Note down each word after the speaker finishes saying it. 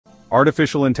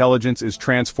Artificial intelligence is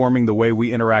transforming the way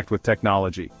we interact with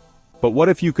technology. But what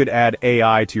if you could add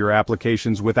AI to your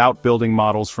applications without building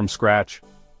models from scratch?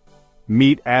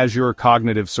 Meet Azure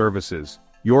Cognitive Services,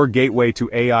 your gateway to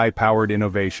AI-powered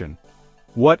innovation.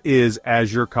 What is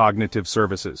Azure Cognitive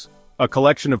Services? A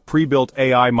collection of pre-built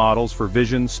AI models for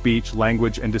vision, speech,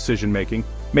 language, and decision-making,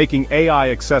 making AI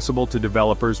accessible to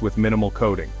developers with minimal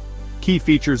coding. Key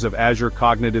features of Azure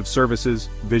Cognitive Services: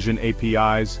 Vision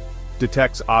APIs,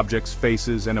 detects objects,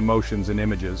 faces, and emotions in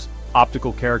images.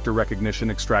 Optical character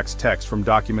recognition extracts text from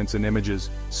documents and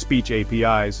images. Speech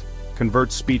APIs,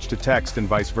 converts speech to text and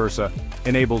vice versa,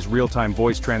 enables real-time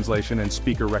voice translation and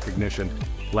speaker recognition.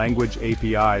 Language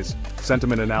APIs,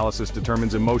 sentiment analysis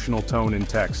determines emotional tone in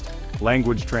text.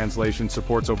 Language translation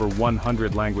supports over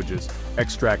 100 languages,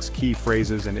 extracts key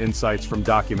phrases and insights from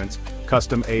documents.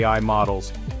 Custom AI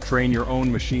models, train your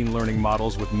own machine learning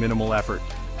models with minimal effort.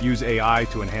 Use AI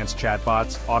to enhance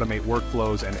chatbots, automate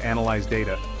workflows, and analyze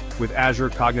data. With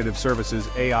Azure Cognitive Services,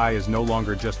 AI is no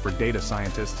longer just for data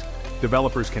scientists.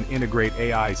 Developers can integrate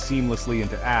AI seamlessly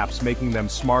into apps, making them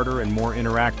smarter and more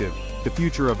interactive. The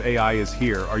future of AI is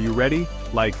here. Are you ready?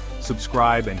 Like,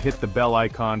 subscribe, and hit the bell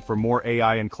icon for more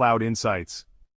AI and cloud insights.